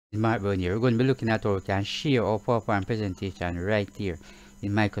Mark Brown here. We're going to be looking at how we can share our PowerPoint presentation right here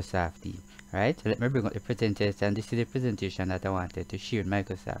in Microsoft Teams. Right? So let me bring up the presentation. This is the presentation that I wanted to share in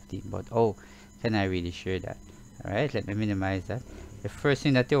Microsoft Teams. But how can I really share that? Alright, let me minimize that. The first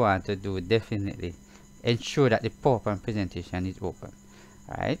thing that you want to do, definitely ensure that the PowerPoint presentation is open.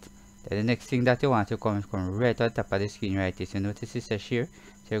 Alright. Then the next thing that you want to come right on top of the screen right here. So notice it says share.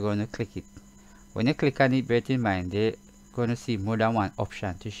 So you're going to click it. When you click on it, bear in mind they're going to see more than one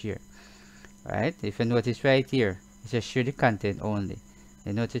option to share. Right? If you notice right here, it says share the content only.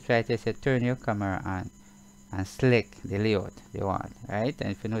 You notice right here, it says turn your camera on and select the layout you want. Right?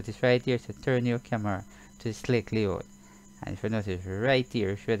 And if you notice right here, it says turn your camera to the select layout. And if you notice right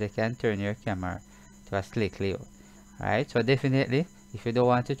here, sure they can turn your camera to a select layout. Right? So definitely, if you don't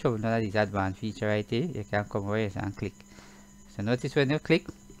want to trouble none of these advanced features right here, you can come over here and click. So notice when you click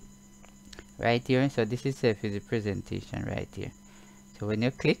right here, so this is the presentation right here. So when you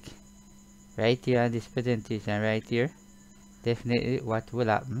click right here on this presentation right here, definitely what will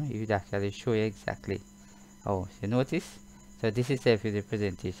happen, it will actually show you exactly how. So notice, so this is the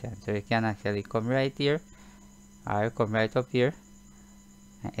presentation. So you can actually come right here or come right up here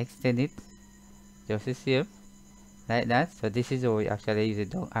and extend it just the same like that. So this is how you actually use the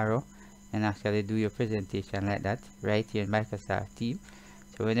down arrow and actually do your presentation like that right here in Microsoft Teams.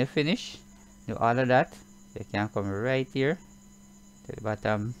 So when you finish do all of that, you can come right here to the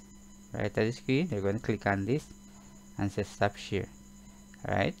bottom right of the screen. You're going to click on this and say stop share.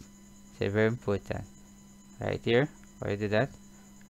 Alright, so very important right here. Why do that?